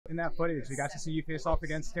in that footage. We got to see you face off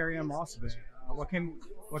against Terry-Ann Moss today. What can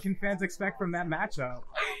fans expect from that matchup?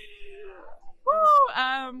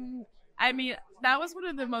 Woo! I mean, that was one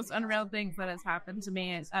of the most unreal things that has happened to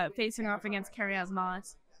me, is facing off against Terry-Ann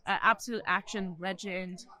Moss, absolute action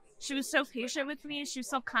legend. She was so patient with me. She was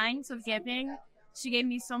so kind, so giving. She gave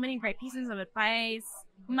me so many great pieces of advice.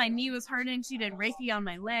 My knee was hurting. She did Reiki on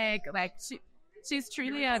my leg. Like, she's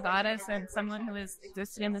truly a goddess and someone who has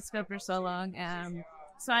existed in this field for so long.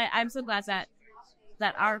 So I'm so glad that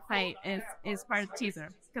our fight is part of the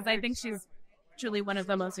teaser, because I think she's truly one of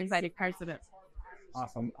the most exciting parts of it.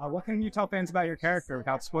 Awesome. What can you tell fans about your character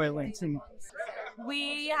without spoiling?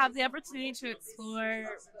 We have the opportunity to explore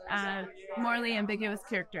morally ambiguous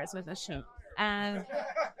characters with this show.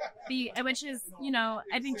 Which is,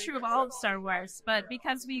 I think true of all of Star Wars, but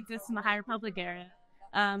because we exist in the High Republic era,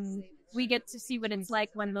 we get to see what it's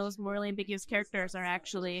like when those morally ambiguous characters are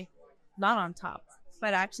actually not on top,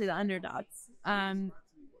 but actually the underdogs. And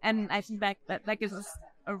I think that gives us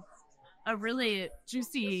a really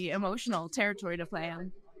juicy, emotional territory to play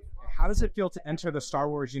on. How does it feel to enter the Star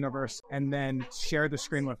Wars universe and then share the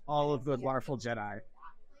screen with all of the wonderful Jedi?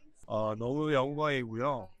 너무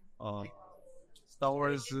영광이고요. Star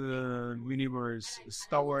Wars 유니버스,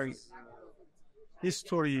 Star Wars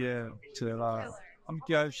히스토리에 제가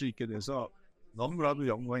함께 할 수 있게 돼서 너무나도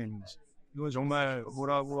영광입니다. 이거 정말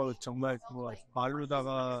정말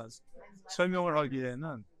말로다가 설명을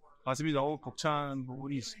하기에는 가슴이 너무 벅찬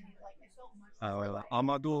부분이 있습니다.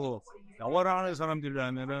 아마도 영화를 하는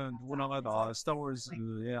사람들이라면은 누구나가 다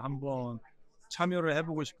스타워즈에 한번 참여를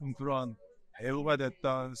해보고 싶은 그런 배우가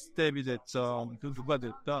됐던 스텝이 됐던 그 누가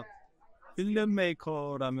됐던 필름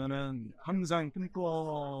메이커라면은 항상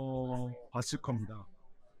꿈꿔봤을 겁니다.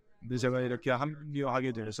 근데 제가 이렇게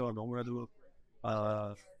합류하게 돼서 너무나도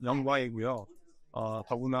영광이고요.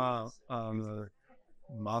 더구나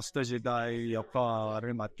마스터 제다이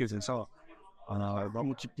역할을 맡게 돼서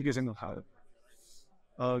너무 기쁘게 생각해요.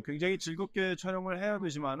 굉장히 즐겁게 촬영을 해야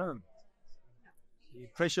되지만은 이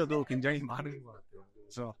프레셔도 굉장히 많은 것 같아요.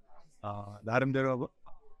 그래서 나름대로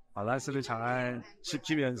밸런스를 잘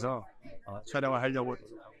지키면서 촬영을 하려고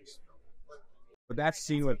노력하고 있습니다. But that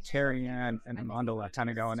scene with Terry-Ann and Amandla kind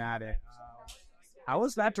of going at it, how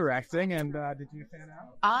was that directing, and did you fan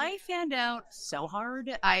out? I fanned out so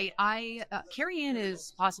hard. Carrie-Ann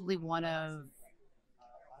is possibly one of,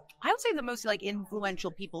 I would say, the most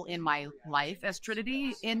influential people in my life as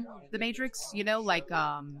Trinity in The Matrix.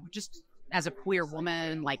 Just as a queer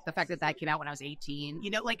woman, the fact that came out when I was 18.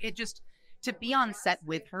 It just, to be on set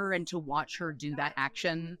with her and to watch her do that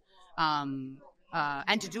action, and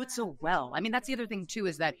to do it so well. I mean, that's the other thing too,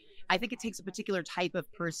 is that I think it takes a particular type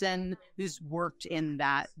of person who's worked in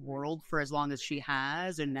that world for as long as she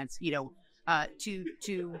has, and that's to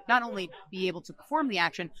not only be able to perform the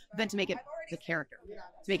action, but then to make it the character,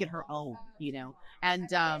 to make it her own,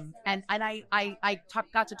 And I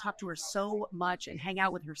got to talk to her so much and hang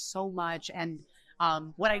out with her so much, and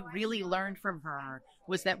what I really learned from her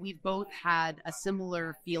was that we both had a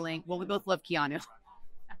similar feeling. Well, we both love Keanu.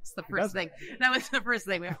 That's the first thing. That was the first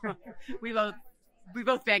thing. We both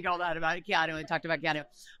fangirled out about Keanu and talked about Keanu.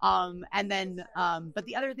 But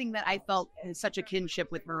the other thing that I felt such a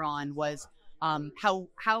kinship with her on was how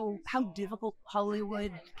difficult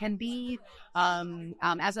Hollywood can be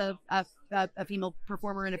as a female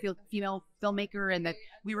performer and a female filmmaker, and that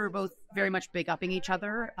we were both very much big upping each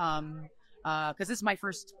other. Because this is my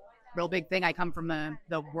first real big thing. I come from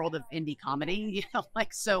the world of indie comedy,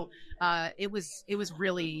 so it was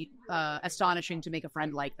really astonishing to make a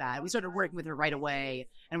friend like that. We started working with her right away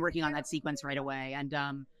and working on that sequence right away, and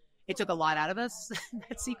it took a lot out of us,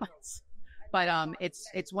 that sequence. But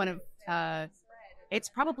it's one of it's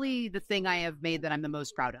probably the thing I have made that I'm the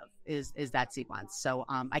most proud of is that sequence. So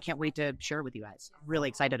I can't wait to share it with you guys. Really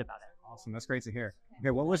excited about it. Awesome. That's great to hear. Okay,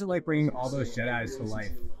 what was it like bringing all those Jedis to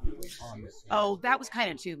life? Oh, that was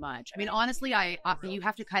kind of too much. I mean, honestly, you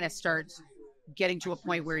have to kind of start getting to a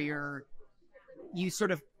point where you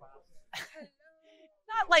sort of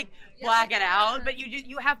not black it out, but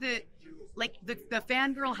you have to the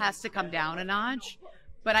fangirl has to come down a notch.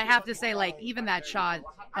 But I have to say, even that shot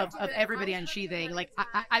of everybody unsheathing,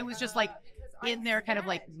 I was just in there kind of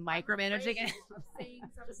micromanaging it.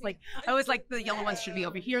 I was the yellow ones should be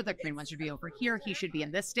over here, the green ones should be over here, he should be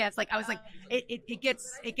in this stance. I was it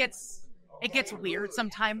gets weird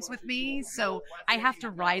sometimes with me. So I have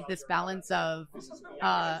to ride this balance of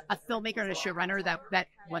a filmmaker and a showrunner that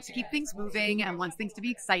wants to keep things moving and wants things to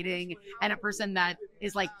be exciting, and a person that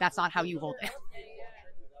is that's not how you hold it.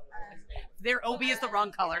 Their Obi is the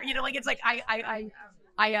wrong color. It's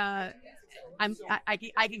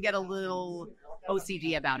I can get a little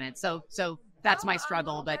OCD about it. So that's my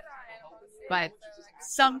struggle. But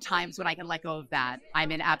sometimes when I can let go of that,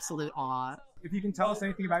 I'm in absolute awe. If you can tell us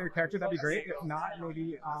anything about your character, that'd be great. If not,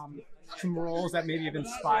 maybe some roles that maybe have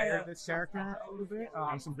inspired this character a little bit.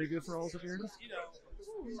 Some previous roles of yours.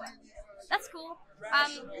 That's cool.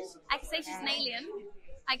 I can say she's an alien.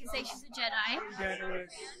 I can say she's a Jedi.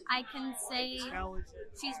 I can say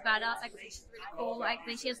she's badass. I can say she's really cool. I can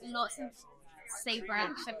say she has lots of saber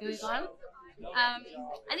action going on. I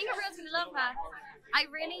think everyone's gonna love her.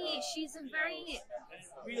 She's a very,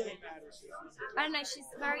 I don't know, she's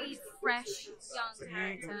a very fresh, young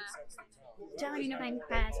character. Don't really know if I can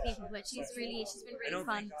compare to people, but she's been really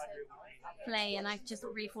fun to play, and I've just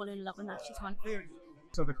really fallen in love with her. She's fun.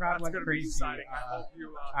 So the crowd went crazy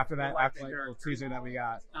after that little teaser that we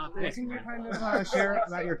got. What can you kind of share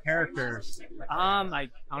about your characters? I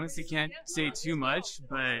honestly can't say too much,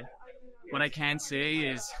 but what I can say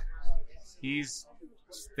is he's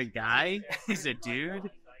the guy. He's a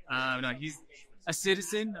dude. No, he's a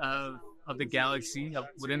citizen of the galaxy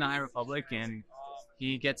within the High Republic, and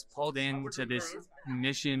he gets pulled into this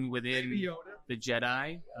mission within the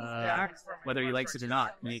Jedi, whether he likes it or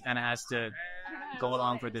not, and he kind of has to go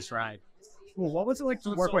along for this ride. Well, what was it like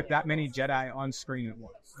to work with that many Jedi on screen at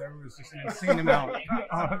once? There was just an insane amount.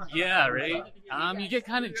 Yeah, right? You get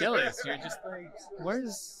kind of jealous. You're just like,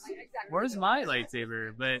 where's my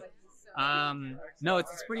lightsaber? But no,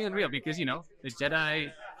 it's pretty unreal because, the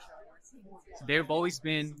Jedi, they've always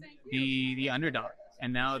been the underdog,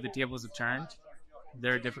 and now the tables have turned.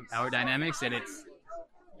 There are different power dynamics, and it's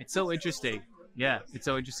so interesting. Yeah, it's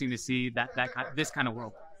so interesting to see this kind of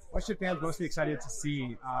world. What should fans mostly excited to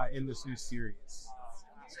see in this new series?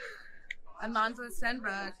 Amandla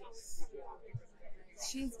Stenberg.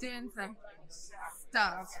 She's doing some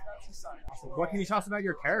stuff. What can you tell us about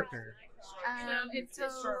your character?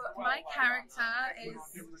 So my character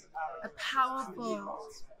is a powerful.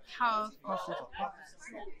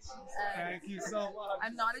 Thank you so much.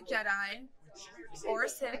 I'm not a Jedi or a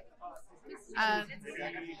Sith,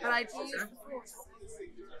 but I do use the Force.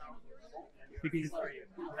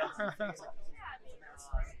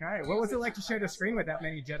 Okay, what was it like to share the screen with that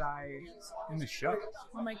many Jedi in the show?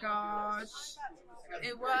 Oh my gosh.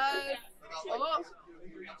 It was...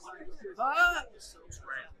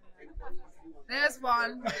 There's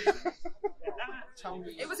one.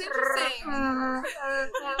 It was interesting.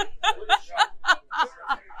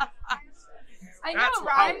 I know,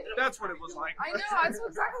 right? That's what it was like. I know, that's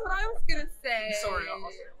exactly what I was going to say. Sorry.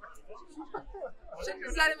 Shouldn't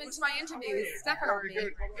have let him into my interview. He's stepping on me.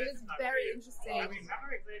 It was very interesting.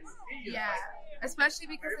 Yeah. Especially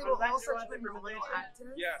because they were all such phenomenal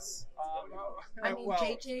actors. Yes. I mean,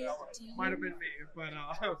 JJ might have been me, but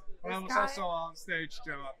I was also on stage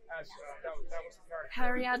too. That was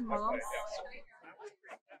Harry and Moss.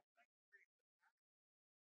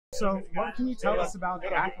 So, what can you tell us about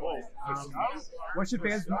the Acolyte? What should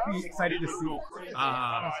fans be excited to see?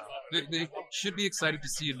 They should be excited to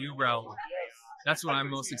see a new realm. That's what I'm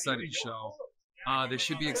most excited to show. They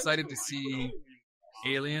should be excited to see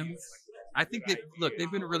aliens. I think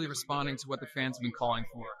they've been really responding to what the fans have been calling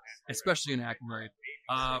for, especially in Acolyte.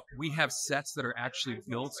 We have sets that are actually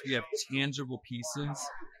built. We have tangible pieces.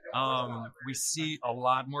 We see a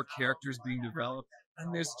lot more characters being developed,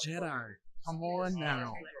 and there's Jedi. Come on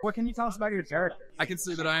now. What can you tell us about your character? I can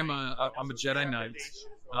say that I'm a Jedi Knight,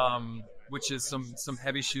 which is some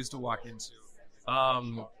heavy shoes to walk into.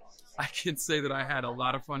 I can say that I had a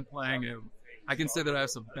lot of fun playing him. I can say that I have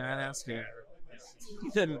some badass hair.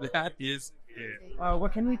 And that is it.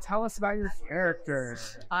 What can you tell us about your character?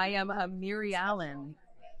 I am a Miri Allen,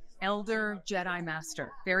 Elder Jedi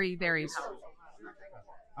Master. Very, very powerful.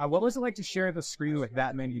 What was it like to share the screen with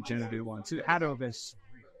that many Jedi ones who had all this?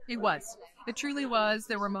 It was. It truly was.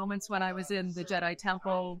 There were moments when I was in the Jedi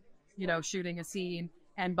Temple, shooting a scene,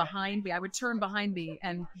 and behind me, I would turn behind me,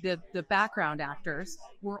 and the background actors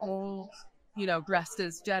were all, dressed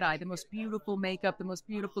as Jedi, the most beautiful makeup, the most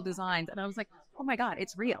beautiful designs, and I was like, oh my God,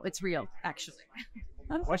 it's real. It's real, actually.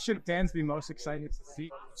 What should fans be most excited to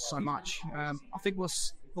see? So much. I think what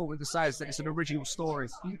we decided is that it's an original story,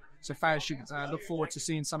 so fans should look forward to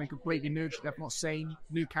seeing something completely new that they've not seen,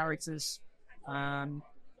 new characters.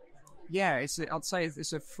 Yeah, I'd say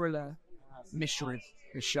it's a thriller mystery,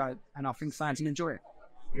 this show, and I think fans will enjoy it.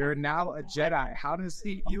 You're now a Jedi. How does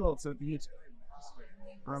it feel to be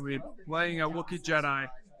playing a Wookiee Jedi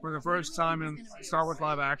for the first time in Star Wars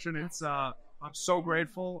live action? I'm so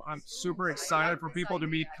grateful. I'm super excited for people to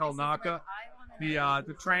meet Kalnaka.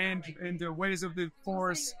 the trained in the ways of the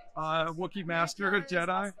Force Wookiee Master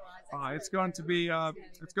Jedi. It's going to be a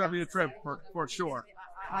trip for sure.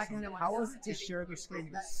 How was it to share the screen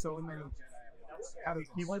with so many Jedi? How did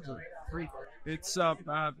he like it? It's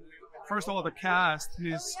first of all, the cast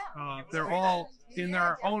is they're all in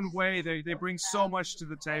their own way. They bring so much to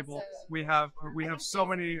the table. We have so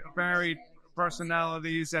many varied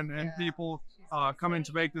personalities and people coming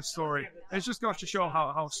to make this story. It just goes to show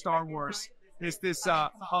how Star Wars is this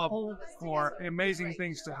hub for amazing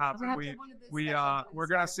things to happen. We're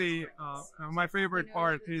gonna see. My favorite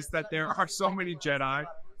part is that there are so many Jedi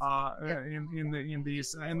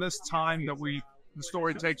in this time that the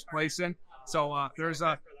story takes place in. So there's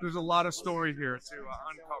a lot of story here to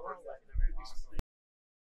uncover.